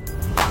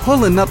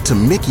Pulling up to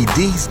Mickey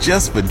D's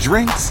just for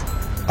drinks?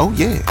 Oh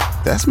yeah,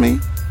 that's me.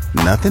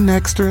 Nothing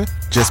extra,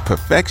 just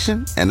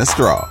perfection and a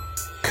straw.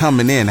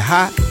 Coming in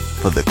hot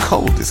for the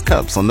coldest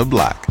cups on the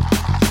block.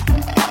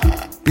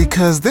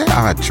 Because there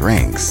are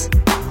drinks.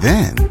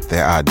 Then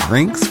there are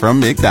drinks from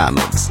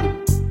McDonald's.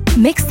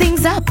 Mix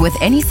things up with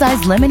any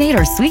size lemonade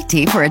or sweet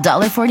tea for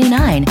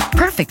 $1.49.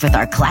 Perfect with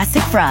our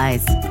classic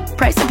fries.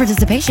 Price and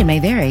participation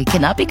may vary.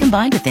 Cannot be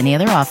combined with any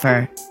other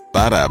offer.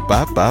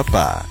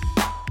 Ba-da-ba-ba-ba.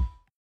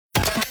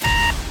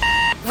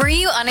 Were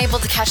you unable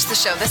to catch the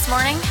show this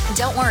morning?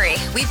 Don't worry,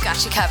 we've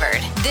got you covered.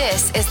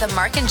 This is the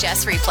Mark and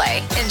Jess Replay.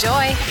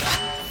 Enjoy.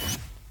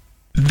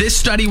 This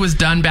study was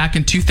done back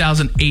in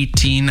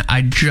 2018.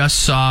 I just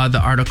saw the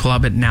article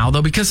of it now,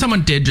 though, because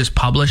someone did just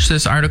publish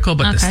this article,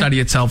 but the study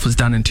itself was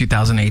done in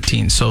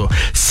 2018. So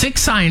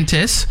 6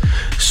 scientists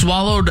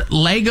swallowed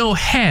Lego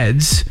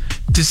heads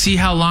to see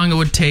how long it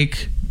would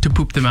take to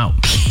poop them out.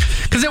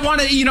 Because they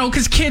wanted,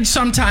 because kids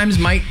sometimes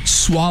might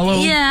swallow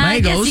Legos. I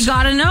guess you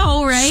gotta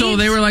know, right? So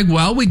they were like,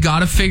 well, we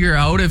gotta figure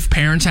out if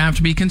parents have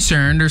to be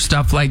concerned or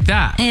stuff like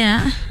that.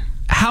 Yeah.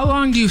 How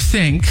long do you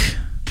think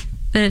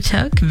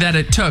that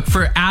it took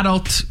for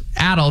adults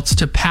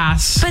to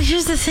pass? But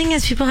here's the thing: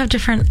 is people have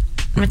different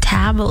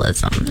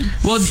metabolism.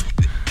 Well,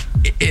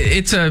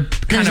 it's a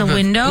kind of a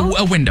window.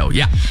 A window,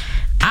 yeah.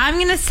 I'm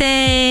gonna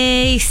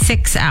say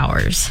 6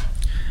 hours.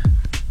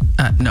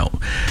 No.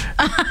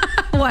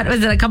 What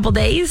was it? A couple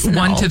days?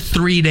 1 to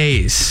 3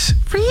 days.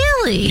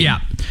 Really?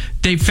 Yeah.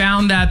 They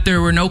found that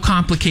there were no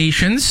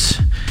complications,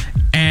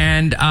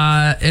 and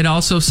it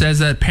also says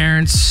that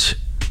parents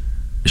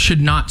should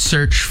not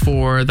search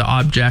for the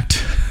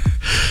object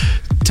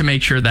to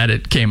make sure that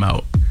it came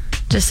out.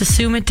 Just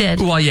assume it did.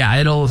 Well,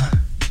 yeah, it'll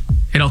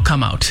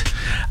come out.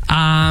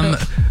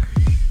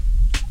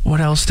 What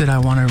else did I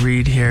want to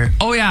read here?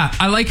 Oh, yeah.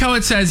 I like how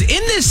it says, in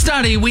this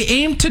study, we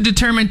aim to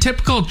determine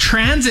typical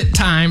transit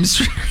times.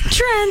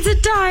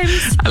 Transit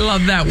times. I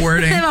love that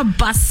wording. They have a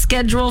bus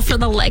schedule for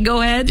the Lego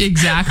head.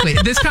 Exactly.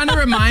 This kind of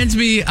reminds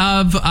me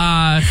of,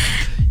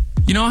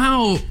 you know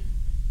how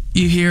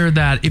you hear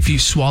that if you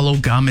swallow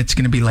gum, it's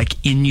going to be like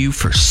in you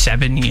for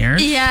 7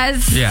 years?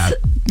 Yes. Yeah.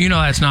 You know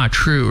that's not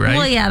true, right?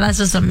 Well, yeah, that's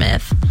just a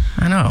myth.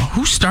 I know.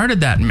 Who started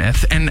that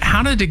myth? And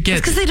how did it get...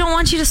 It's because they don't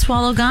want you to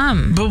swallow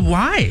gum. But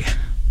why?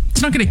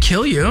 It's not going to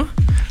kill you.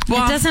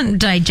 Well, it doesn't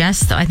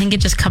digest, though. I think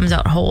it just comes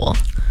out whole.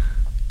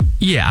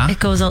 Yeah. It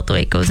goes out the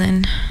way it goes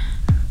in.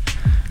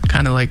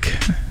 Kind of like...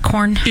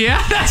 corn.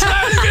 Yeah, that's what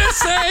I was going to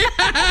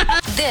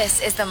say.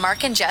 This is the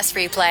Mark and Jess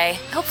Replay.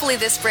 Hopefully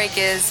this break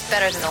is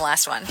better than the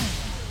last one.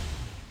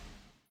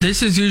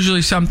 This is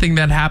usually something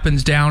that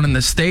happens down in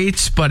the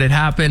States, but it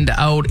happened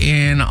out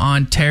in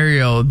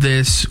Ontario.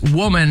 This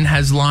woman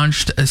has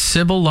launched a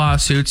civil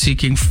lawsuit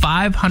seeking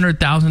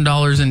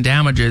 $500,000 in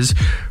damages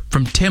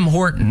from Tim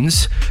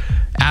Hortons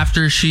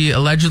after she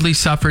allegedly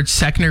suffered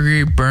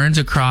second-degree burns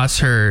across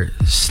her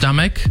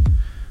stomach,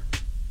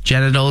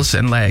 genitals,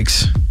 and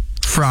legs.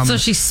 So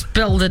she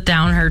spilled it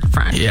down her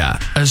front. Yeah,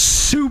 a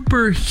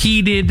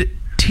superheated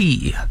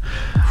tea.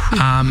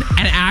 And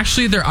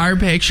actually there are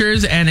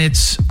pictures and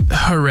it's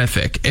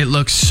horrific. It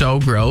looks so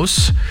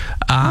gross.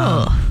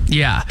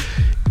 Yeah.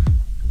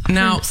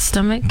 Now,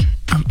 stomach,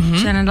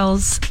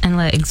 genitals, and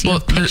legs. You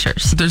have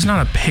pictures. There's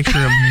not a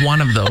picture of one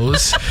of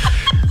those.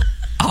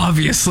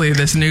 Obviously,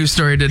 this news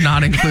story did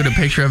not include a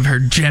picture of her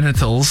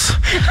genitals.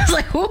 I was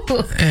like,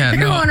 ooh, yeah,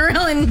 you're going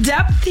real in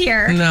depth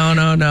here.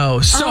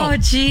 No. So, oh,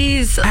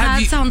 jeez.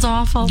 That sounds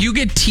awful. You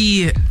get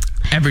tea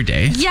every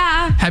day.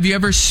 Yeah. Have you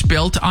ever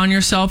spilt on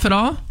yourself at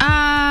all?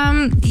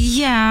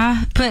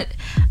 Yeah, but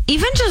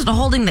even just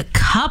holding the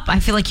cup, I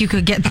feel like you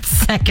could get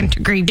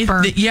second-degree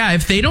burn.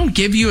 If they don't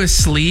give you a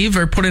sleeve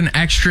or put an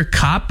extra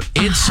cup,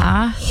 it's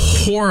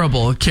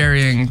horrible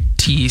carrying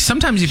tea.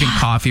 Sometimes even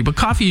coffee, but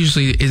coffee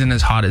usually isn't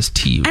as hot as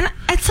tea. And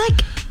it's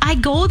like, I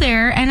go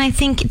there and I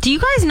think, do you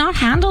guys not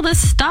handle this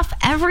stuff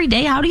every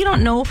day? How do you not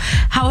know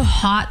how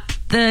hot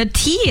the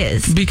tea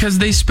is? Because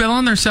they spill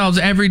on themselves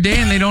every day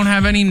and they don't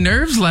have any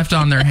nerves left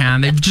on their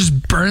hand. They've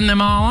just burned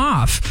them all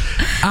off.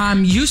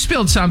 You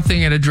spilled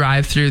something at a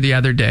drive-thru the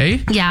other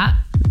day. Yeah,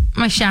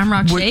 my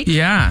Shamrock shake.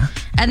 Yeah.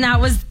 And that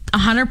was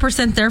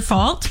 100% their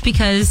fault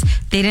because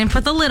they didn't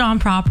put the lid on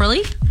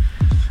properly.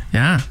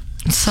 Yeah.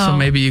 So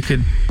maybe you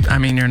could,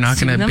 you're not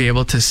going to be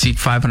able to seek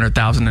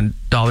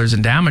 $500,000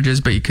 in damages,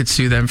 but you could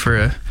sue them for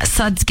a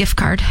Suds gift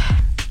card.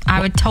 I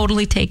would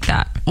totally take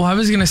that. Well, I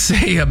was going to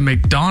say a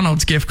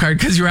McDonald's gift card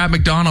because you're at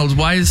McDonald's.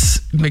 Why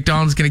is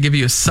McDonald's going to give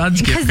you a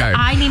Suds gift card? Because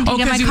I need to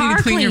get my car cleaned. Oh, because you need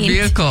to clean your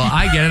vehicle.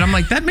 I get it. I'm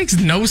like, that makes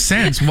no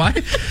sense. Why?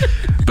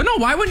 But no,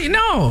 why wouldn't you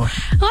know?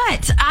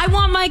 What? I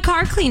want my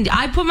car cleaned.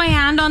 I put my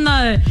hand on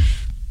the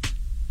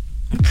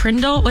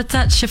Prindle. What's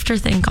that shifter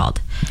thing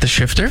called? The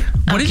shifter?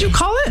 What did you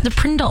call it? The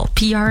Prindle.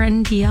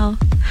 Prndl.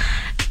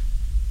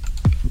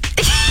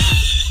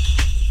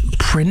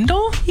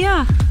 Prindle?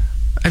 Yeah.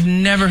 I've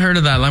never heard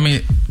of that. Let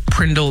me...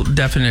 Prindle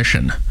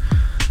definition.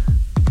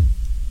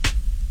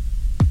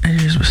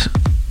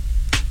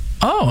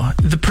 Oh,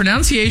 the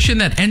pronunciation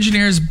that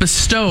engineers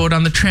bestowed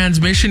on the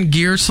transmission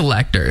gear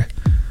selector.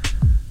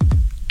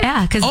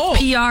 Yeah, because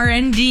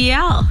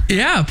PRNDL.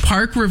 Yeah,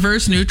 park,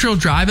 reverse, neutral,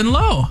 drive, and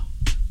low.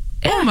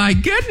 Yeah. Oh my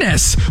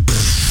goodness.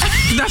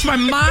 That's my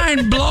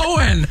mind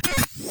blowing.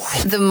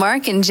 The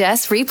Mark and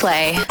Jess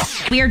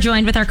Replay. We are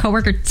joined with our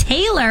coworker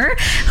Taylor,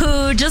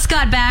 who just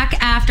got back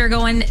after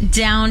going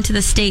down to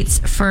the States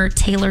for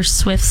Taylor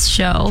Swift's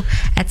show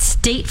at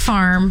State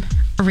Farm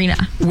Arena,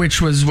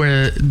 which was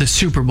where the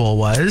Super Bowl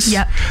was.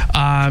 Yep.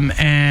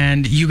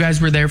 And you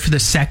guys were there for the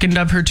second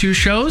of her 2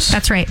 shows?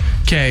 That's right.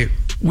 Okay.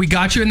 We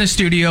got you in the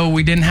studio.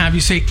 We didn't have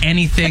you say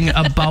anything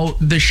about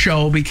the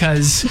show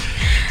because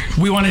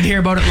we wanted to hear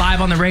about it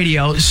live on the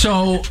radio.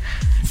 So,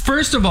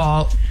 first of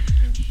all,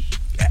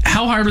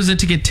 how hard was it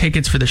to get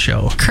tickets for the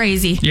show?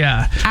 Crazy.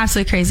 Yeah.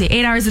 Absolutely crazy.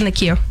 8 hours in the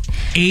queue.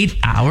 8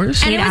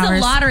 hours? And it was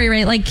a lottery,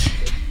 right? Like,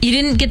 you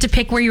didn't get to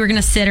pick where you were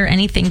going to sit or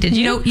anything, did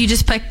you? You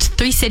just picked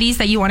 3 cities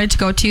that you wanted to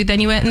go to.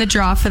 Then you went in the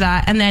draw for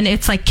that. And then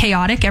it's like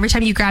chaotic. Every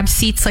time you grab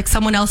seats, like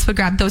someone else would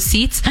grab those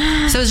seats.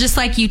 So it's just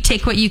like you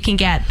take what you can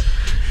get.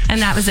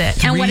 And that was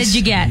it. And what did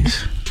you get?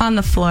 On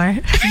the floor.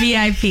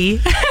 VIP.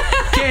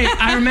 Okay,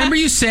 I remember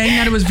you saying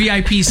that it was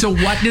VIP. So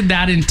what did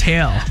that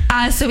entail?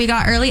 So we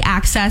got early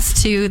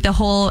access to the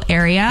whole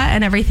area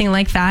and everything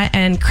like that,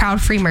 and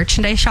crowd-free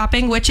merchandise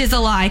shopping, which is a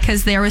lie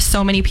because there was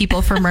so many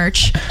people for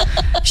merch.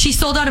 She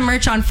sold out of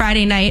merch on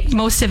Friday night,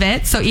 most of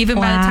it. So even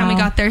by the time we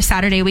got there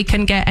Saturday, we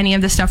couldn't get any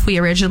of the stuff we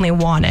originally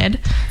wanted.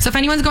 So if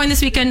anyone's going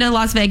this weekend to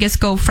Las Vegas,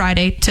 go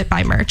Friday to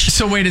buy merch.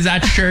 So wait, is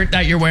that shirt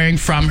that you're wearing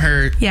from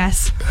her?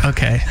 Yes.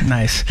 Okay,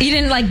 nice. You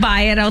didn't like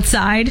buy it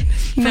outside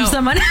from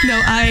someone?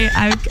 No,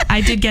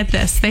 I did get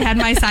this. They had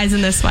my size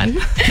in this one.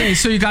 Okay,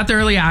 so you got the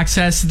early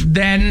access.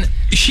 Then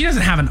she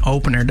doesn't have an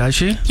opener, does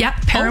she?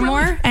 Yep,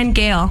 Paramore and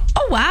Gail.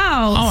 Oh,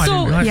 wow. Oh, I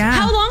didn't realize that.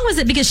 How long was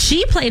it? Because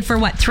she played for,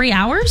 3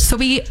 hours? So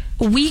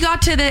we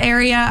got to the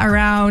area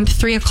around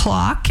 3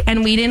 o'clock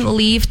and we didn't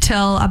leave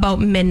till about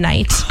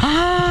midnight.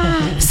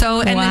 The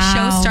show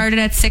started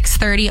at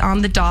 6:30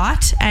 on the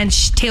dot, and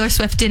Taylor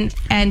Swift didn't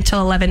end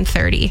till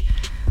 11:30.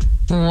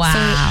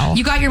 Wow. So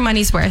you got your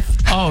money's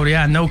worth. Oh,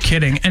 yeah, no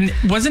kidding. And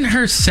wasn't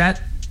her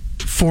set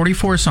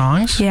 44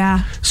 songs?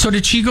 Yeah. So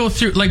did she go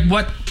through,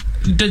 what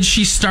did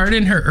she start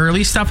in her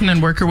early stuff and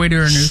then work her way to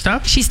her new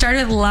stuff? She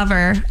started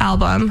Lover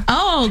album.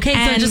 Oh, okay.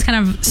 So just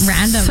kind of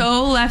random.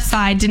 So Left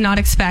Side, did not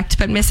expect,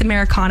 but Miss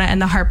Americana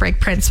and the Heartbreak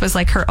Prince was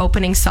like her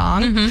opening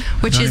song,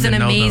 which is an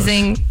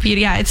amazing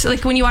beauty. Yeah, it's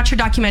like when you watch her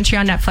documentary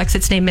on Netflix,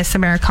 it's named Miss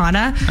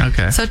Americana.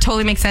 Okay. So it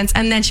totally makes sense.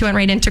 And then she went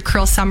right into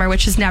Cruel Summer,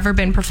 which has never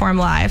been performed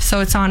live.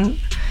 So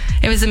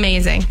it was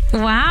amazing.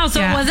 Wow.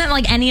 So it wasn't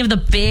like any of the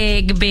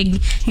big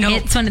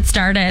hits when it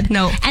started.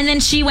 No. And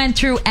then she went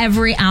through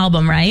every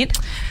album, right?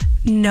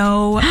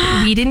 No,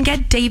 we didn't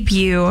get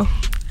debut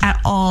at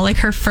all. Like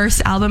her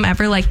first album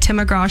ever, like Tim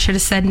McGraw should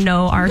have said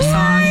no, our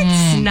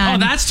songs. None. Oh,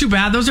 that's too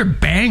bad. Those are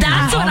bangers.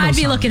 That's what I'd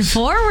be looking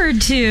forward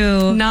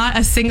to. Not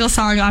a single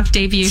song off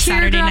debut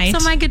Saturday night.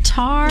 Teardrops on my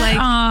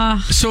guitar.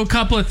 So a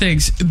couple of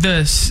things.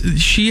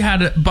 She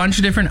had a bunch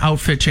of different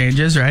outfit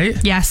changes, right?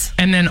 Yes.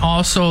 And then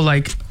also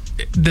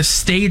the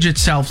stage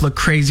itself looked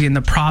crazy, and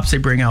the props they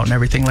bring out and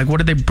everything. What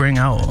did they bring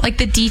out? Like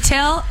the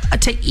detail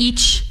to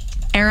each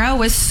era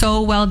was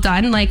so well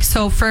done.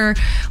 So for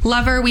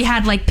Lover, we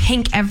had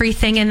pink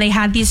everything, and they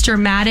had these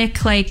dramatic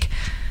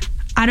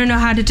I don't know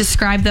how to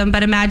describe them,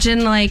 but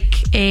imagine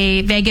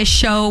a Vegas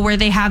show where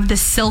they have the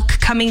silk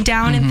coming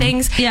down and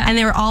things. Yeah. And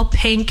they were all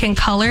pink and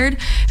colored.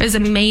 It was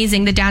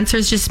amazing. The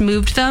dancers just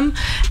moved them.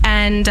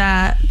 And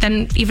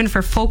then even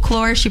for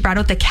Folklore, she brought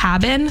out the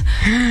cabin,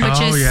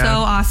 which is so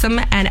awesome.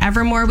 And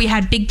Evermore, we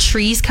had big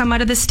trees come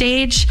out of the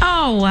stage.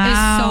 Oh, wow. It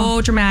was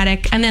so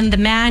dramatic. And then The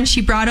Man,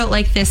 she brought out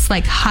this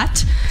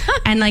hut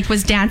and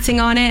was dancing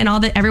on it,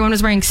 and everyone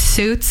was wearing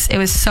suits. It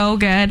was so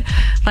good.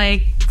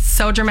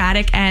 So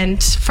dramatic.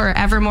 And for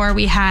Evermore,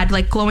 we had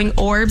glowing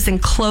orbs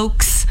and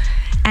cloaks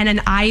and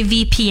an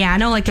ivy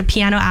piano, a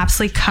piano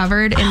absolutely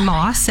covered in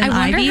moss and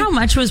ivy. I wonder how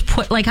much was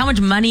how much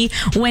money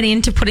went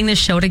into putting this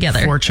show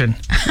together. Fortune.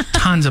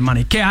 Tons of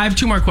money. Okay, I have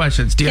 2 more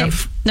questions. Do you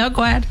have? No,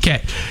 go ahead.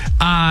 Okay.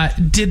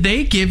 Do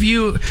they give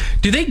you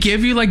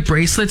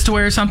bracelets to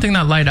wear or something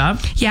that light up?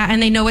 Yeah,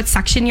 and they know what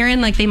section you're in.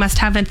 They must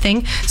have a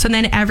thing. So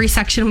then every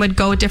section would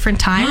go at different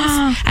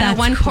times. And at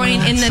one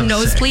point in the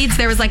nosebleeds,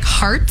 there was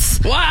hearts.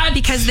 What?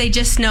 Because they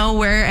just know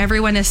where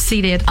everyone is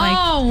seated.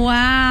 Oh,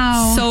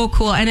 wow. So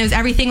cool. And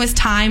everything was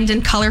timed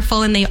and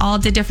colorful, and they all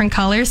did different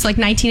colors. So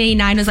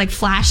 1989 was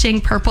flashing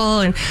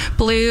purple and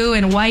blue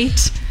and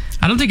white.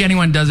 I don't think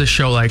anyone does a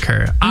show like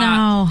her.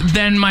 No.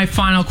 Then my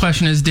final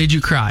question is, did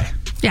you cry?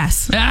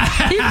 Yes. You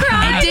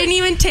cried? It didn't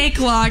even take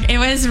long. It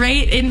was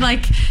right in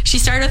she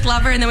started with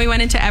Lover, and then we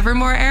went into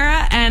Evermore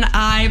era, and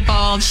I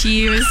bawled.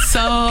 She was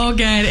so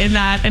good in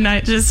that, and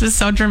it just was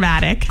so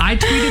dramatic. I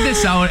tweeted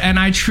this out, and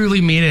I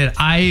truly mean it.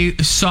 I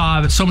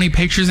saw so many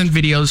pictures and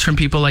videos from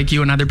people like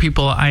you and other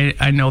people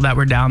I know that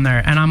were down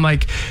there, and I'm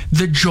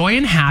the joy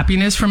and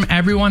happiness from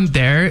everyone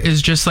there is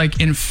just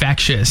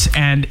infectious,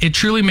 and it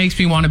truly makes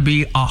me want to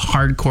be a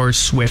hardcore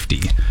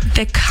Swiftie.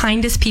 The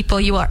kindest people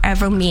you will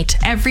ever meet.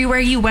 Everywhere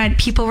you went,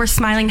 people people were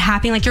smiling,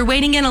 happy. Like, you're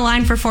waiting in a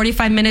line for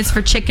 45 minutes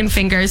for chicken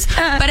fingers,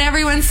 but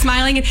everyone's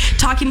smiling and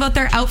talking about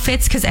their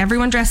outfits because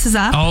everyone dresses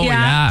up. Oh,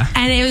 yeah.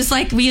 And it was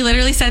like, we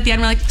literally said at the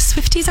end, we're like,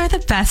 Swifties are the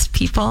best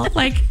people.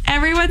 Like,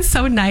 everyone's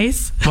so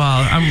nice.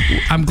 Well,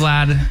 I'm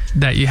glad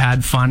that you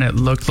had fun. It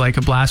looked like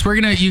a blast.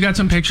 You got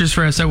some pictures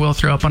for us that we'll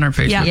throw up on our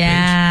Facebook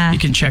page. You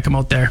can check them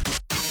out there.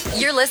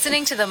 You're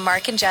listening to the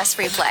Mark and Jess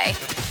Replay.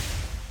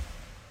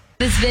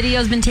 This video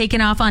has been taken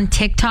off on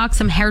TikTok.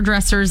 Some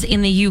hairdressers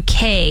in the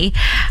UK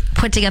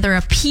put together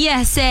a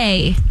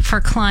PSA for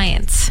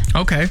clients.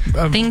 Okay.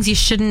 Things you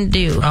shouldn't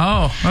do.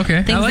 Oh,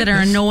 okay. Things that are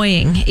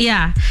annoying.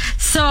 Yeah.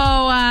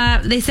 So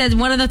they said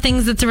one of the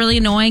things that's really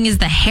annoying is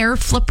the hair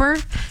flipper.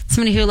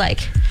 Somebody who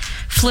like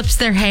flips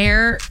their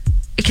hair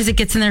because it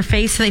gets in their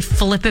face, so they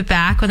flip it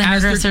back when the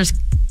hairdresser's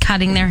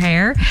cutting their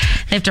hair.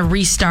 They have to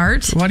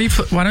restart. Why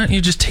don't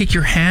you just take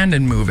your hand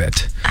and move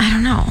it? I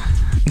don't know.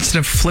 Instead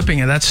of flipping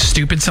it, that's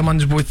stupid.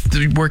 Someone's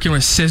working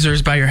with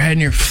scissors by your head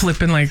and you're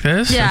flipping like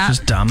this. Yeah. That's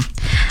just dumb.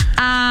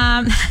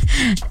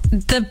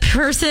 The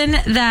person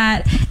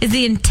that is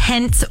the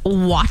intense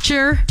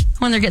watcher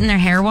when they're getting their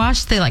hair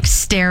washed, they like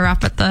stare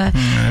up at the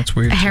that's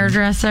weird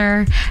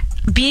hairdresser.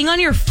 Being on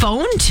your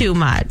phone too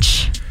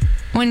much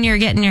when you're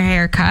getting your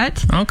hair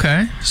cut.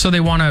 Okay. So they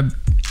want to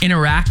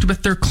interact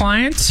with their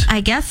clients? I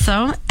guess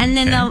so. And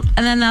then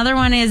the other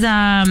one is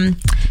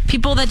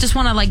people that just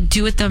want to like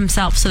do it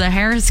themselves. So their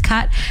hair is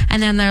cut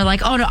and then they're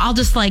like, oh no, I'll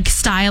just like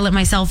style it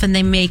myself, and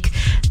they make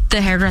the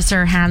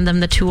hairdresser hand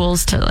them the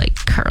tools to like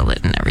curl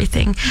it and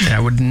everything. Yeah, I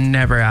would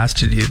never ask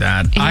to do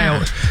that.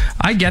 Yeah.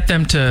 I get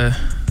them to,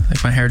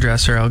 like my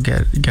hairdresser, I'll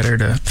get her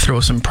to throw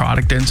some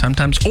product in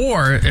sometimes.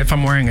 Or if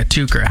I'm wearing a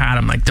toque hat,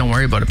 I'm like, don't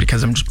worry about it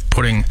because I'm just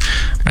putting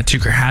my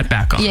toque hat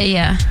back on.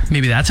 Yeah.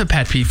 Maybe that's a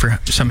pet peeve for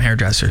some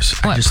hairdressers.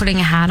 Putting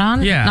a hat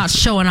on? Yeah. Not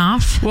showing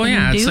off? Well,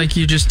 yeah, it's like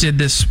you just did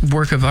this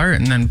work of art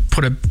and then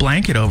put a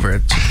blanket over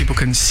it so people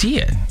can see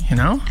it, you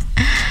know?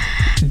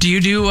 Do you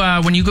do,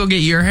 when you go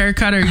get your hair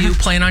cut, are you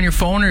playing on your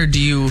phone or do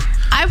you...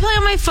 I play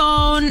on my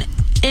phone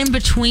in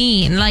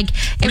between. Like,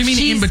 what do you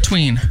mean in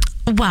between?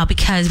 Well,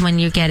 because when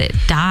you get it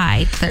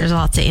dyed, there's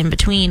lots of in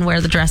between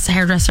where the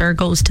hairdresser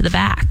goes to the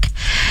back.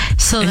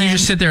 So you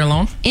just sit there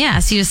alone? Yeah,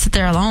 so you just sit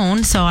there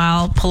alone. So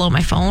I'll pull out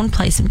my phone,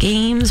 play some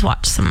games,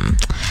 watch some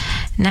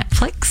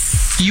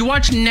Netflix. You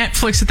watch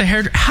Netflix at the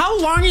hair... How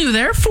long are you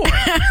there for?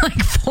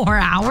 Like 4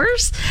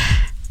 hours.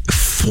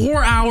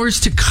 4 hours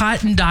to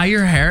cut and dye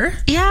your hair?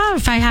 Yeah,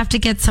 if I have to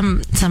get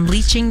some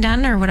bleaching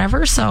done or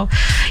whatever. So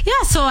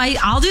yeah, so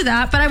I'll do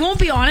that, but I won't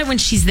be on it when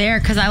she's there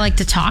because I like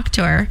to talk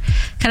to her,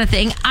 kind of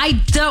thing. I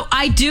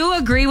do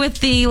agree with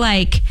the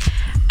like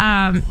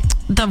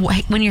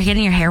when you're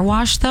getting your hair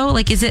washed though.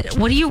 Like,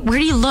 where do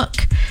you look?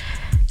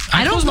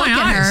 I don't look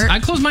at her.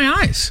 I close my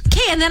eyes.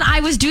 Okay, and then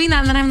I was doing that,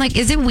 and then I'm like,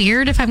 is it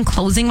weird if I'm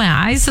closing my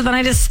eyes? So then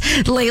I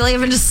just lately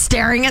have been just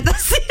staring at the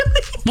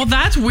ceiling. Well,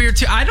 that's weird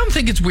too. I don't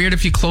think it's weird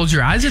if you close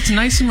your eyes. It's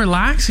nice and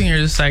relaxing. You're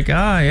just like,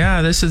 oh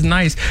yeah, this is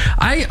nice.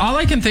 All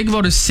I can think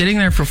about is sitting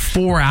there for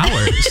 4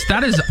 hours.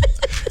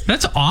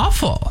 That's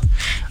awful.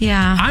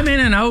 Yeah. I'm in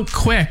and out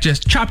quick.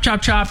 Just chop,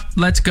 chop, chop.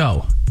 Let's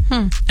go.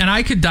 And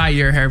I could dye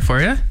your hair for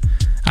you.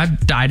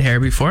 I've dyed hair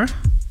before.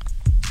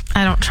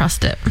 I don't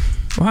trust it.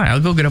 Why?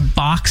 I'll go get a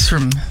box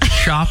from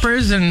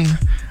Shoppers and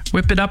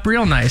whip it up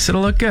real nice.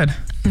 It'll look good.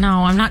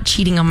 No, I'm not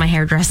cheating on my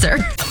hairdresser.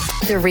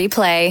 The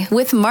Replay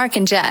with Mark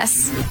and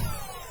Jess.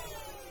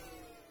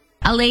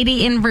 A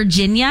lady in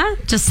Virginia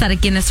just set a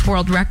Guinness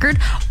World Record.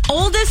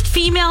 Oldest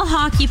female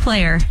hockey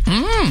player.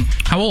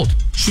 How old?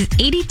 She's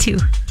 82.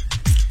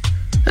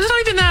 That's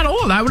not even that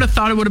old. I would have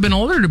thought it would have been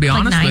older, to be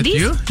honest 90s? with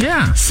you.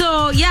 Yeah.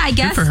 So, yeah, I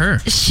guess good for her.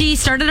 She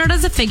started out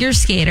as a figure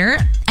skater,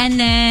 and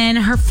then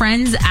her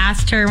friends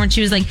asked her when she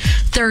was like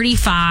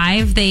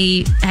 35,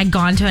 they had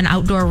gone to an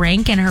outdoor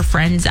rink, and her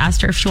friends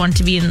asked her if she wanted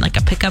to be in like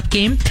a pickup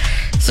game.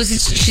 So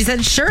she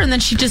said sure, and then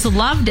she just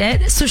loved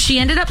it. So she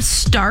ended up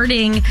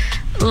starting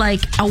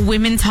like a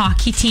women's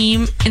hockey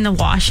team in the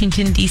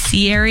Washington,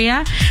 D.C.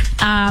 area.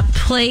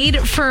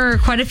 Played for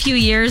quite a few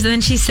years, and then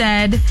she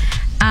said...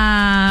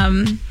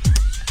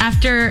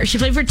 after she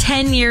played for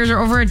 10 years or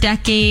over a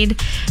decade,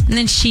 and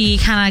then she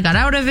kind of got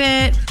out of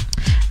it.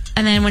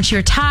 And then when she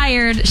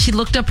retired, she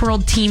looked up her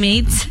old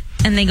teammates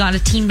and they got a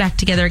team back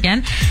together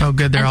again. Oh,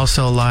 good. They're all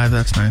still alive.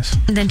 That's nice.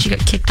 And then she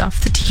got kicked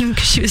off the team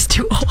because she was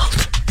too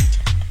old.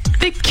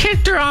 They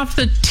kicked her off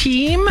the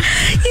team?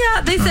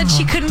 Yeah, they said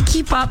she couldn't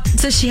keep up,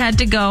 so she had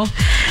to go.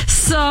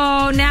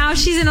 So now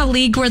she's in a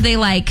league where they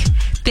like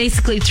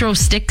basically throw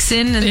sticks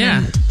in and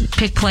then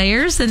pick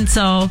players, and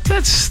so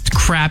that's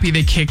crappy.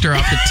 They kicked her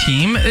off the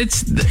team.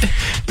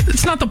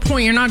 It's not the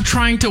point. You're not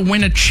trying to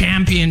win a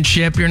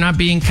championship. You're not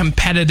being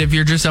competitive.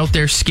 You're just out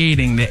there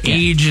skating. The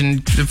age and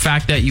the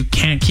fact that you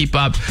can't keep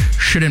up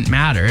shouldn't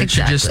matter. It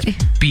should just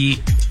be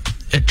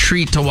a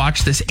treat to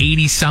watch this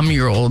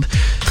 80-some-year-old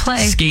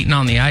play skating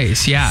on the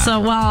ice. Yeah. So,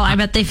 well, I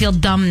bet they feel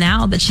dumb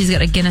now that she's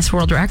got a Guinness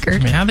World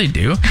Record. Yeah, they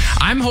do.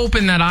 I'm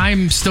hoping that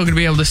I'm still going to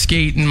be able to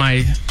skate in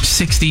my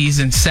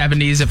 60s and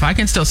 70s. If I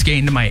can still skate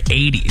into my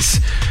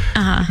 80s,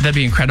 that'd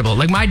be incredible.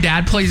 Like, my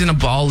dad plays in a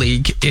ball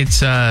league.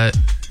 It's a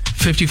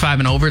 55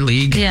 and over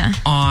league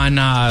on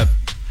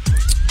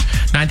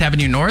 9th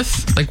Avenue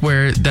North, like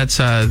where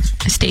that's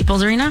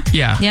Staples Arena?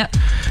 Yeah. Yep.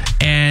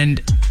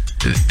 And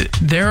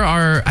there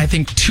are, I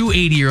think, 2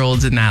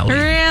 80-year-olds in that league.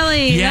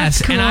 Really? Yes.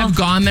 That's cool. And I've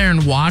gone there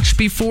and watched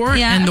before.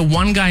 Yeah. And the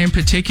one guy in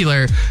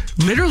particular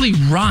literally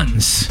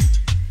runs.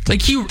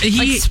 Like he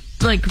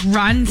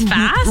runs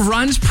fast?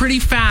 Runs pretty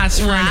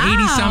fast for an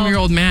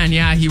 80-some-year-old man.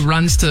 Yeah, he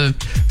runs to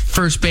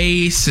first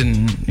base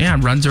and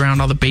runs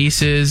around all the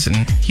bases,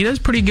 and he does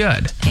pretty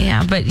good.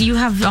 Yeah, but you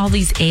have all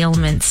these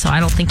ailments, so I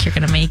don't think you're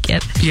gonna make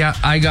it. Yeah,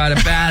 I got a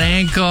bad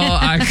ankle.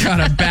 I got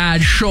a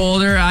bad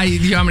shoulder.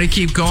 You want me to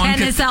keep going?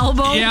 Tennis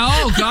elbow. Yeah.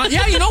 Oh God.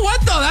 Yeah. You know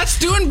what though? That's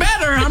doing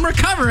better. I'm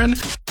recovering.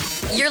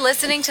 You're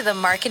listening to the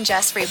Mark and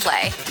Jess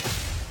Replay.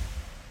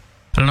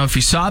 I don't know if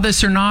you saw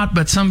this or not,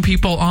 but some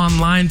people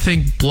online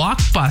think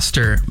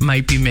Blockbuster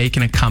might be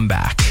making a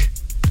comeback.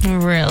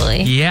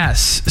 Really?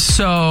 Yes.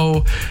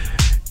 So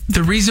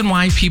the reason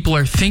why people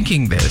are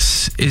thinking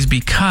this is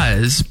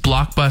because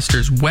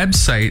Blockbuster's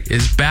website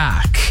is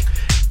back.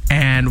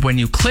 And when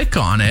you click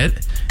on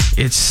it,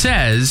 it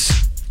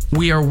says,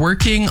 "We are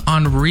working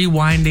on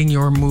rewinding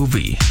your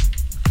movie."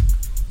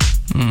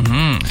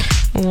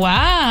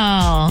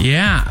 Wow.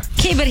 Yeah.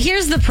 Okay, but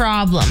here's the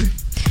problem.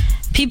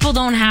 People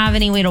don't have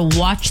any way to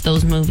watch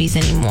those movies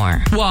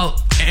anymore. Well,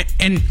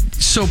 and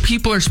so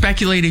people are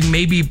speculating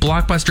maybe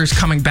Blockbuster's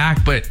coming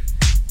back, but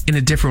in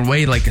a different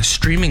way, like a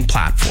streaming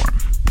platform.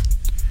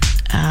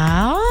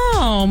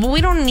 Oh, but we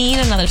don't need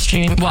another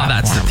streaming platform.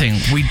 Well, that's the thing.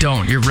 We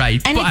don't. You're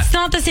right. And it's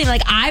not the same.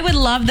 Like, I would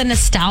love the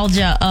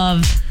nostalgia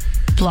of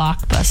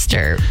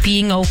Blockbuster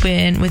being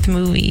open with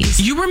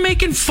movies. You were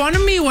making fun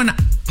of me when...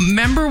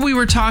 Remember we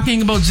were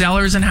talking about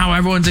Zellers and how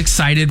everyone's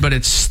excited, but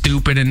it's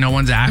stupid and no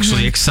one's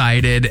actually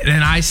excited.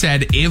 And I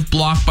said, if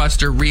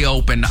Blockbuster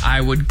reopened, I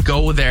would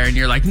go there. And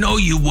you're like, no,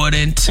 you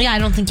wouldn't. Yeah, I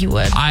don't think you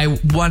would. I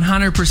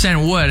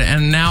 100% would.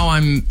 And now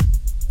I'm...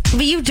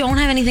 But you don't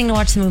have anything to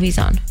watch the movies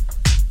on.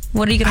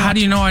 What are you going to watch? How do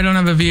you know I don't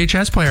have a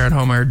VHS player at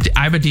home? Or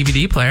I have a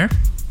DVD player.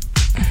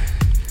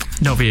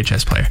 No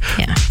VHS player.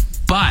 Yeah.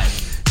 But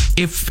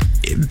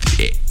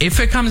if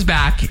it comes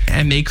back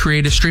and they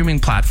create a streaming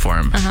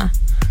platform...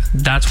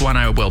 That's one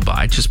I will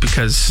buy just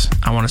because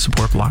I want to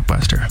support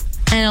Blockbuster.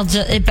 And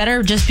it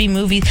better just be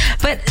movies.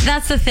 But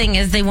that's the thing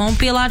is they won't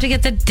be allowed to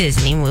get the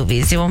Disney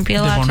movies. They won't be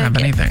allowed to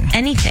get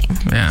anything.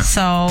 Yeah.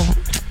 So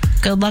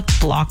good luck,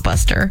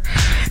 Blockbuster.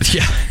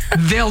 Yeah.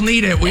 They'll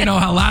need it. We know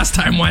how last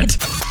time went.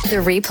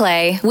 The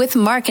Replay with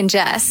Mark and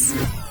Jess.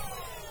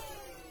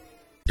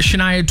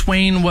 Shania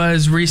Twain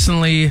was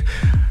recently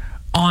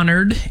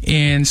honored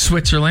in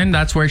Switzerland.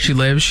 That's where she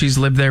lives. She's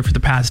lived there for the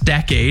past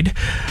decade.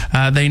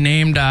 They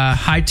named a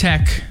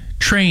high-tech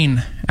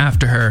train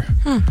after her.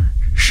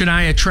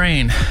 Shania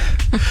Train.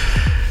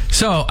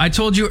 So I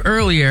told you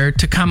earlier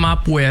to come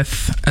up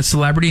with a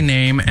celebrity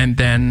name and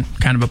then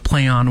kind of a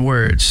play on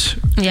words.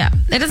 Yeah.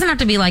 It doesn't have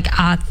to be like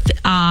a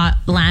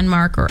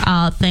landmark or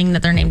a thing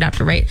that they're named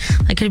after, right?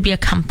 Like, could it be a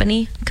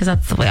company? Because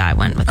that's the way I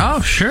went with it. Oh,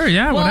 sure.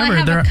 Yeah, well, whatever.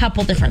 I have a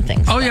couple different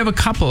things. Oh, you have a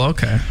couple.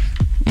 Okay.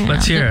 Yeah,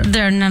 let's hear it.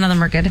 None of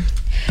them are good.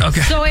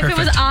 Okay. So if it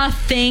was a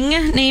thing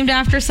named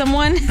after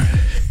someone,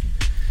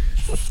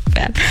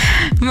 bad.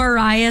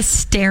 Mariah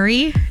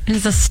Starey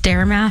is a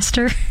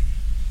Stairmaster.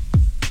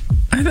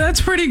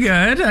 That's pretty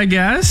good, I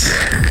guess.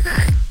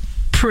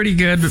 Pretty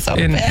good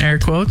in air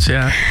quotes,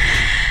 yeah.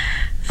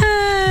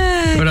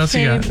 What else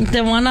you got?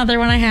 The one other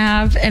one I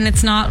have, and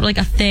it's not like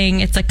a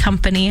thing, it's a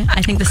company.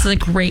 I think this is a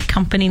great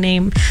company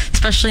name,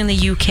 especially in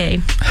the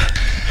UK.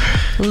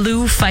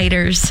 Loo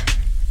Fighters.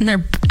 And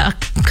they're a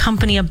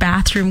company of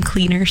bathroom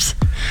cleaners.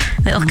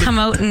 They'll come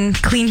out and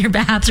clean your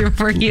bathroom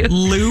for you.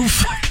 Loo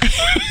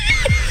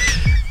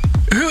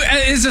Who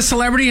is a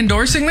celebrity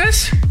endorsing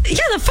this?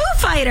 Yeah, the Foo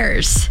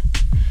Fighters.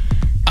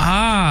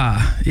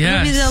 Ah,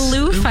 yeah. Maybe the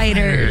Loo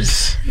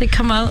Fighters. They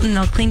come out and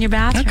they'll clean your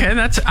bathroom.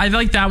 Okay, I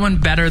like that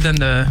one better than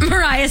the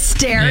Mariah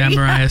Starey. Yeah,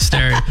 Mariah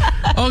Starey.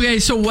 Okay,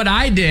 so what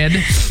I did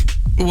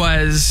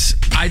was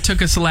I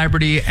took a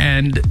celebrity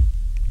and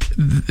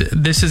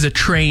this is a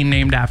train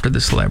named after the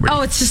celebrity.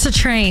 Oh, it's just a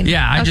train.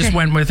 Yeah, I just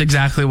went with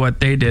exactly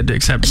what they did,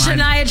 except mine.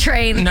 Shania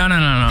Train.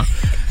 No.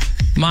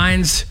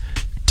 Mine's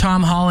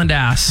Tom Holland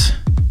ass.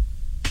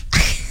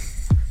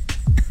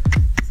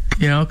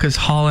 You know, because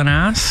hauling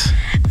ass.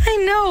 I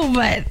know,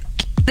 but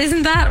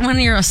isn't that when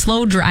you're a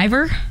slow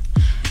driver?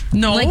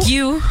 No. Like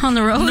you on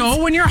the road?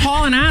 No, when you're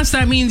hauling ass,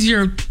 that means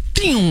you're...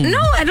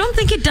 No, I don't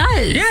think it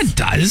does. Yeah, it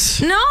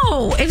does.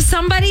 No, if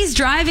somebody's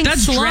driving slow...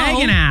 That's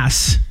dragging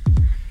ass.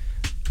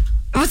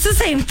 What's the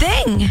same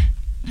thing?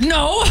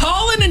 No,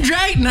 hauling and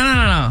drag...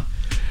 No.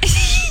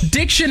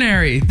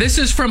 Dictionary. This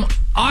is from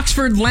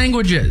Oxford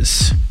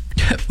Languages.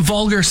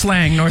 Vulgar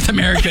slang, North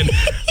American.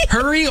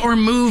 Hurry or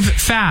move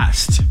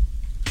fast.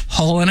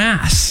 hauling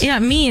ass. Yeah,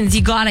 it means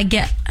you gotta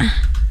get.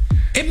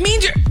 It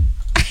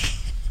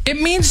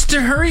means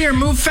to hurry or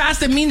move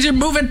fast. It means you're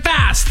moving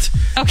fast.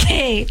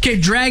 Okay. Okay,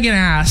 dragging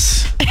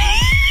ass.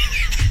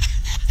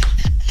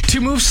 To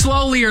move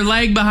slowly or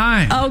lag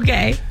behind.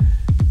 Okay.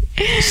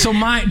 So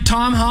my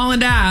Tom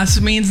Holland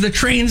ass means the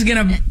train's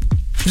gonna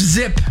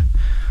zip.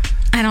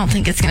 I don't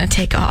think it's gonna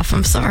take off.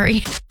 I'm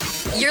sorry.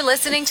 You're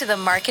listening to the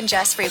Mark and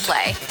Jess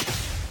Replay.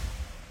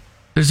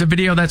 There's a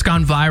video that's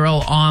gone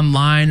viral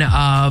online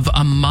of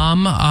a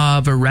mom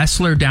of a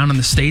wrestler down in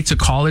the States, a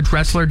college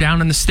wrestler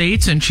down in the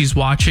States, and she's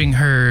watching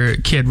her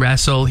kid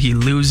wrestle. He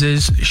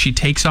loses. She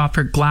takes off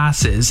her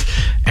glasses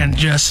and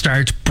just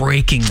starts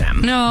breaking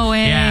them. No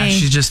way. Yeah,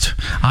 she's just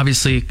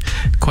obviously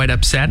quite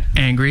upset,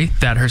 angry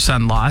that her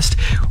son lost.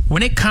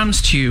 When it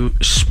comes to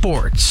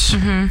sports,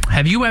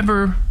 have you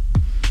ever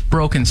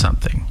broken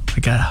something?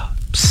 Like a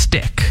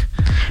stick?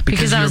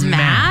 Because I was you're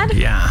mad?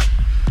 Yeah.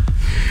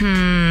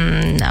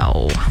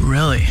 No.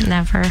 Really?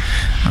 Never.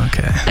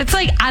 Okay. It's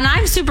like, and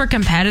I'm super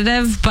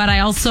competitive, but I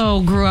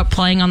also grew up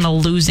playing on the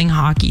losing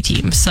hockey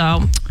team,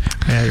 so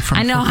Yeah, you're from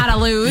I know how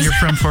to lose. You're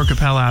from Fort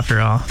Capella after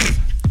all.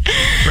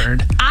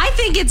 Bird. I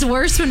think it's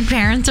worse when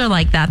parents are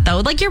like that, though.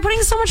 Like, you're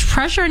putting so much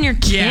pressure on your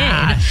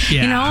kid,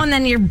 you know, and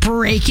then you're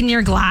breaking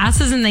your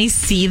glasses and they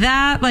see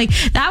that. Like,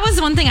 that was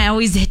one thing I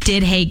always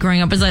did hate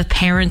growing up, is like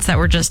parents that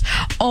were just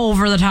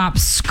over the top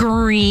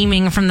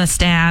screaming from the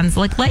stands.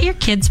 Like, let your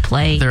kids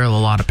play. There are a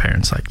lot of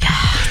parents like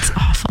that. It's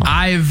awful.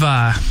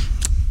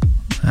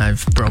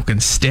 I've broken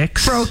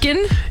sticks.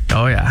 Broken?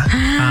 Oh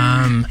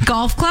yeah.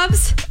 Golf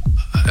clubs?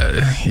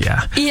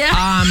 Yeah. Yeah.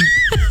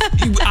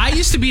 I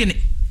used to be an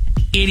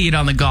idiot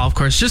on the golf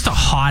course, just a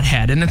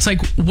hothead, and it's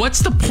like, what's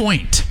the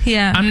point?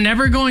 Yeah. I'm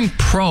never going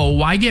pro.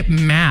 Why get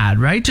mad,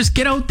 right? Just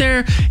get out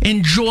there,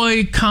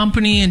 enjoy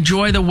company,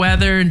 enjoy the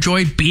weather,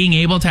 enjoy being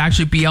able to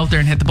actually be out there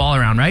and hit the ball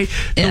around, right?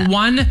 Yeah. The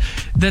one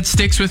that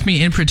sticks with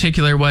me in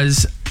particular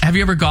was, have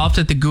you ever golfed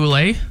at the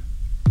Goulet?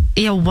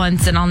 Yeah,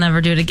 once, and I'll never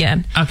do it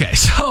again. Okay,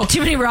 so Too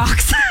many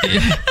rocks.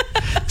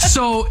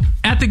 So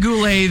at the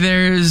Goulet,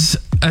 there's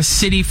a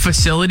city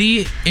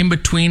facility in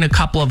between a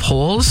couple of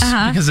holes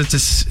because it's a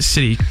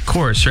city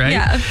course, right?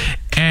 Yeah.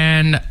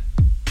 And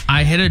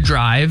I hit a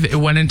drive. It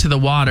went into the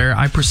water.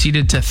 I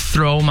proceeded to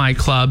throw my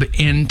club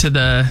into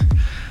the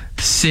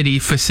city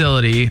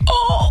facility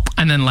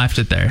and then left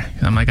it there.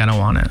 I'm like, I don't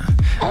want it.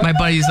 My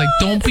buddy's like,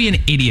 don't be an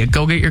idiot.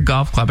 Go get your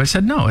golf club. I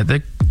said, no,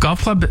 the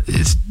golf club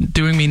is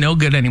doing me no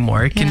good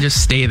anymore. It can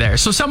just stay there.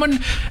 So someone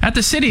at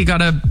the city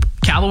got a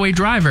Callaway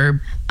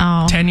driver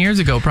 10 years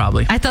ago,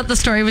 probably. I thought the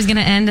story was going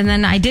to end, and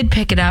then I did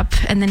pick it up,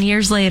 and then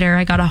years later,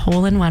 I got a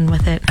hole-in-one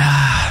with it.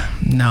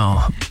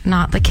 No.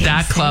 Not the case.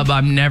 That club,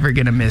 I'm never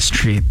going to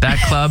mistreat. That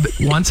club,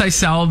 once I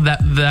sell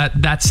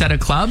that set of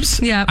clubs,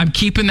 I'm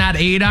keeping that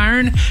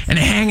 8-iron and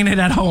hanging it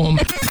at home.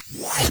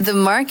 The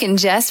Mark and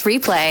Jess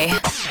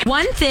Replay.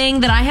 One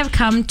thing that I have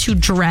come to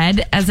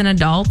dread as an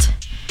adult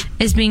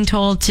is being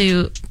told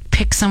to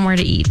pick somewhere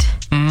to eat.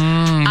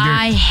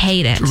 I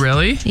hate it.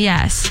 Really?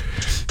 Yes.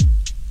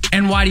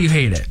 And why do you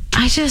hate it?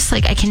 I just,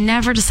 like, I can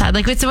never decide.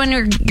 Like, it's when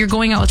you're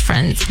going out with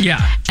friends. Yeah.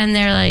 And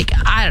they're like,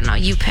 I don't know,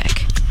 you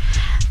pick.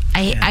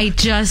 I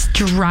just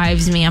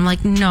drives me. I'm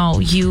like, no,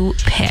 you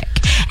pick.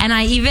 And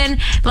I even,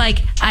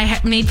 like,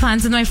 I made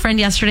plans with my friend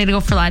yesterday to go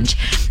for lunch.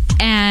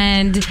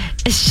 And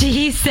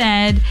she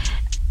said,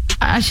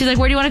 she's like,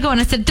 where do you want to go? And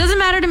I said, doesn't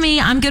matter to me.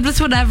 I'm good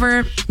with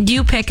whatever.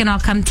 You pick and I'll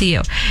come to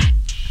you.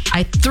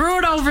 I threw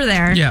it over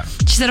there. Yeah.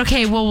 She said,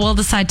 okay, well, we'll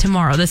decide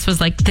tomorrow. This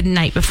was like the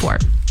night before.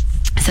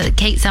 I said,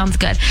 Kate, sounds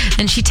good.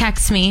 Then she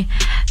texted me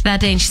that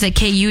day and she said,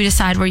 Kate, you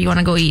decide where you want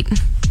to go eat.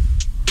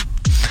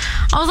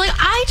 I was like,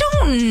 I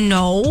don't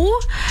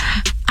know.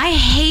 I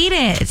hate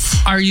it.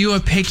 Are you a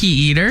picky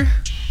eater?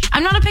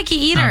 I'm not a picky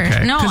eater.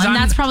 Okay. No, and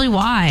that's probably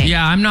why.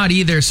 Yeah, I'm not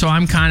either. So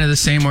I'm kind of the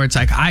same where it's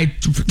like, I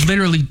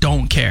literally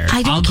don't care.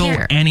 I'll care.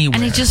 go anywhere.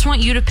 And I just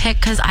want you to pick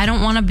because I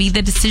don't want to be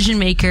the decision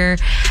maker.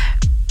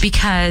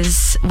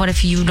 Because what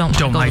if you don't want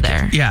to go like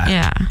there? It.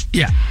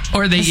 Yeah.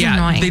 Or they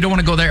they don't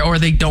want to go there, or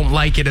they don't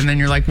like it, and then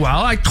you're like,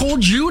 well, I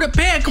told you to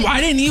pick. Why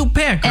didn't you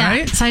pick? Yeah.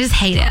 Right? So I just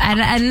hate it.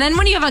 And then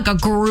when you have like a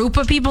group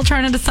of people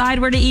trying to decide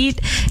where to eat,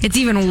 it's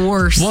even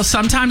worse. Well,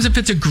 sometimes if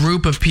it's a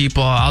group of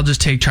people, I'll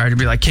just take charge and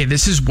be like, hey,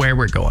 this is where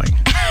we're going.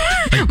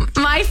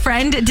 My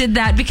friend did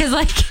that because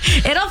like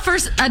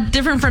a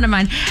different friend of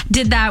mine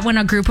did that when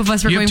a group of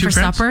us were going for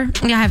supper.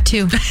 Yeah, I have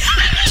two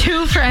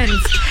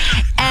friends.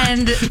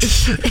 And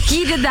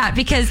he did that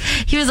because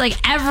he was like,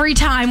 every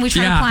time we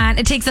try to plan,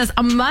 it takes us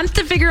a month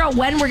to figure out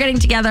when we're getting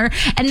together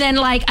and then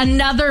like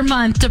another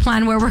month to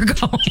plan where we're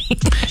going.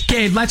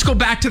 Okay, let's go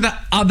back to the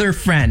other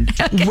friend.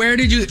 Okay. Where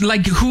did you,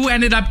 like, who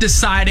ended up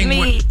deciding?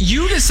 Me.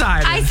 You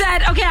decided. I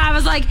said, okay, I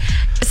was like,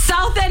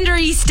 South End or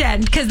East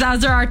End because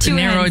those are our two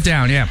ends. Narrow it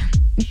down, yeah.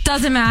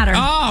 Doesn't matter.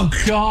 Oh,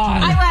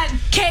 God. I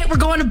went, Kate, we're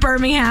going to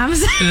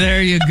Birmingham's.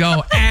 There you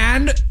go.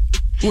 And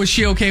was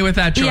she okay with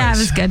that choice? Yeah, it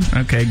was good.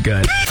 Okay,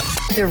 good.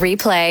 The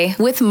Replay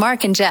with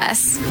Mark and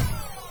Jess.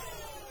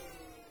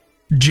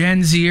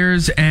 Gen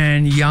Zers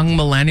and young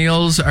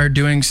millennials are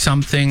doing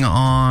something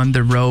on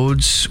the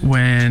roads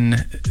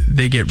when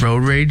they get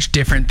road rage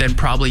different than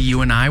probably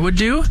you and I would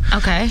do.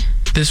 Okay.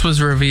 This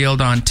was revealed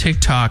on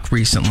TikTok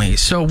recently.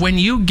 So when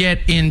you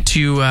get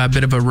into a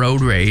bit of a road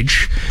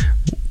rage,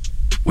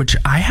 which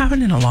I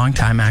haven't in a long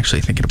time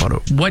actually thinking about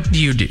it, what do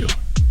you do?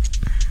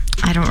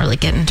 I don't really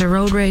get into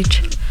road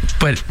rage.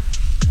 But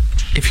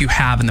if you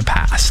have in the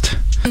past.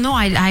 No,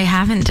 I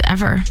haven't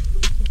ever.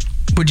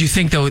 Would you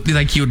think though,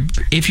 like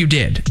if you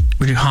did,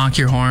 would you honk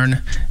your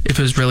horn if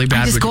it was really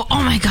bad? I just go,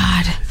 oh my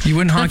God. You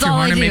wouldn't honk your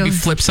horn and maybe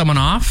flip someone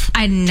off?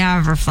 I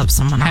never flip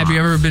someone off. Have you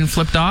ever been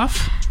flipped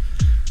off?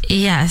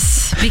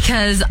 Yes,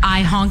 because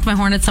I honked my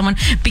horn at someone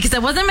because I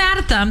wasn't mad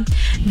at them.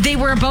 They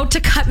were about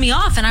to cut me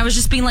off and I was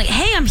just being like,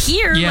 hey, I'm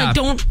here. Yeah. Like,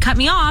 don't cut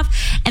me off.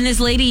 And this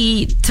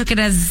lady took it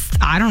as,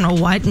 I don't know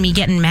what, me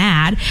getting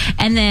mad.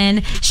 And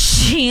then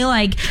she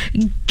like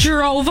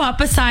drove up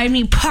beside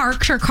me,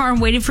 parked her car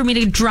and waited for me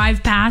to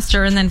drive past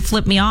her and then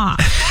flip me off.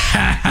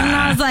 And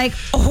I was like,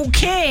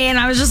 okay. And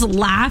I was just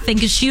laughing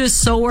because she was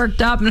so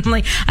worked up. And I'm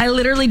like, I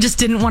literally just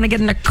didn't want to get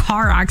in a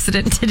car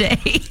accident today.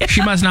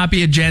 She must not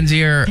be a Gen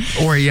Z or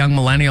a young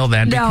millennial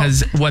then,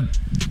 because what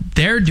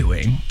they're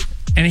doing,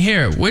 and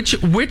here,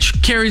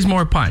 which carries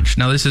more punch?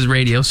 Now, this is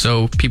radio,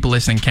 so people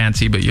listening can't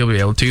see, but you'll be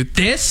able to.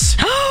 This,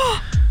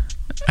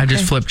 I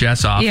just flipped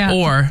Jess off. Yeah.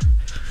 Or...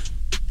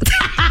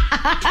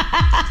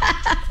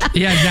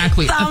 yeah,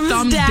 exactly. Thumbs a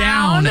thumbs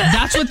down.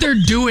 That's what they're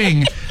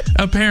doing,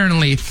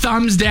 apparently.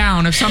 Thumbs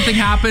down. If something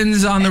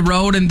happens on the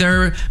road and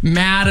they're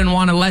mad and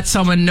want to let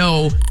someone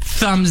know,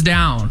 thumbs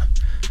down.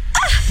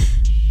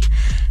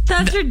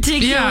 That's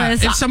ridiculous.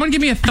 Yeah, if someone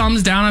give me a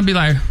thumbs down, I'd be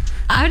like...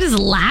 I would just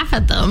laugh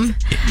at them.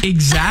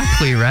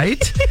 Exactly,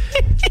 right?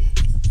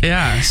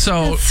 Yeah,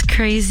 so... That's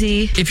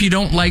crazy. If you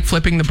don't like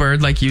flipping the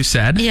bird, like you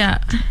said... Yeah.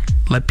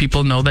 Let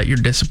people know that you're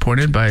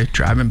disappointed by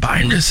driving by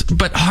and just...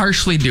 But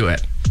harshly do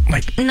it.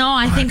 Like... No,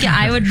 I think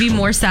I would be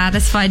more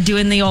satisfied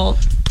doing the old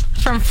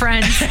from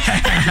Friends.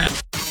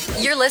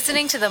 You're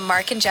listening to the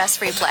Mark and Jess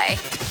Replay.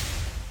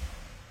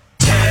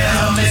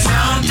 Tell me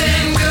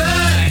something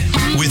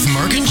good with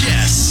Mark and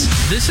Jess.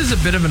 This is a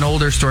bit of an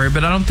older story,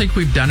 but I don't think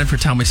we've done it for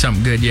Tell Me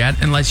Something Good yet,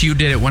 unless you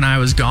did it when I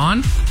was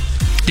gone.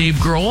 Dave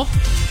Grohl,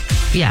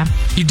 Yeah.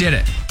 you did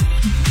it.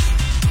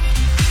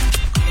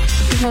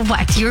 Well,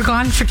 what? You were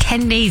gone for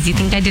 10 days. You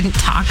think I didn't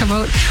talk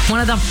about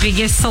one of the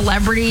biggest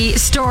celebrity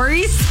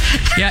stories?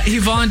 Yeah, he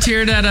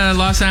volunteered at a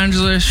Los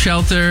Angeles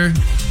shelter,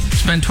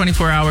 spent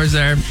 24 hours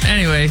there.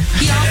 Anyway.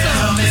 He also...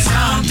 Tell me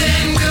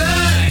something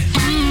good.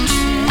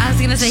 I was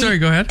going to say... Sorry,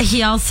 go ahead.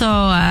 He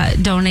also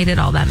donated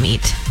all that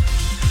meat.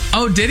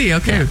 Oh, did he?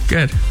 Okay, Yeah.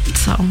 good.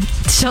 So,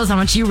 it shows how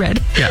much you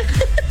read. Yeah.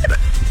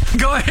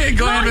 Go ahead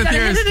with I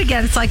yours. hit it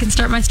again so I can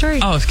start my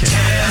story. Oh, okay.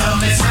 Tell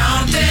me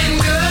something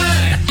good.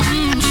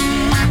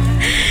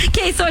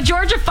 Okay, so a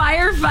Georgia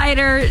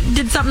firefighter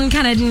did something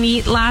kind of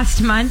neat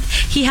last month.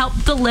 He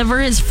helped deliver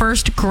his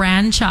first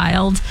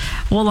grandchild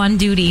while on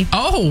duty.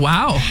 Oh,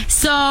 wow.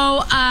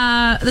 So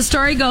the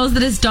story goes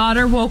that his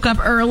daughter woke up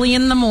early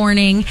in the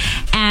morning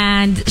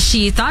and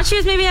she thought she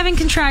was maybe having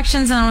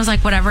contractions and was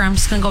like, whatever, I'm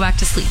just going to go back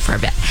to sleep for a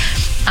bit.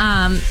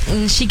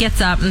 And she gets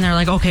up and they're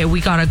like, okay,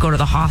 we got to go to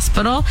the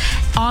hospital.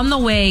 On the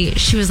way,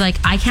 she was like,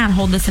 I can't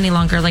hold this any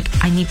longer. Like,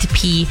 I need to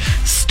pee.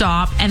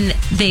 Stop. And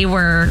they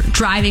were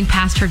driving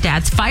past her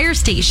dad's fire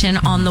station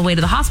on the way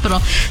to the hospital.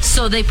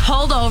 So they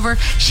pulled over.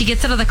 She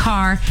gets out of the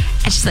car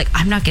and she's like,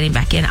 I'm not getting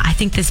back in. I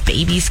think this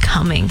baby's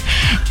coming.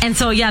 And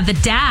so, yeah, the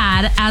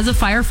dad, as a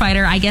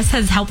firefighter, I guess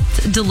has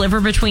helped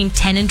deliver between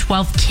 10 and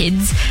 12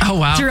 kids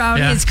throughout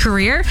his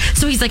career.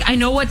 So he's like, I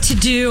know what to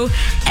do.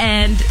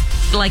 And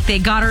like they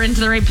got her into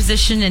the right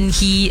position and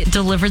he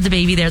delivered the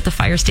baby there at the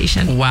fire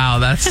station. Wow,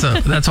 that's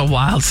a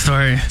wild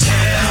story.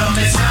 Tell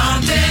me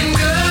something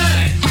good.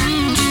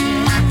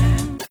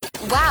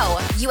 Wow,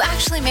 you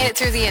actually made it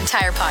through the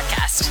entire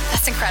podcast.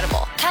 That's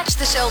incredible. Catch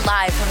the show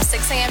live from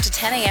 6 a.m. to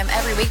 10 a.m.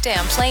 every weekday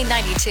on Play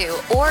 92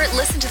 or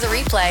listen to the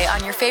replay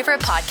on your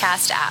favorite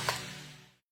podcast app.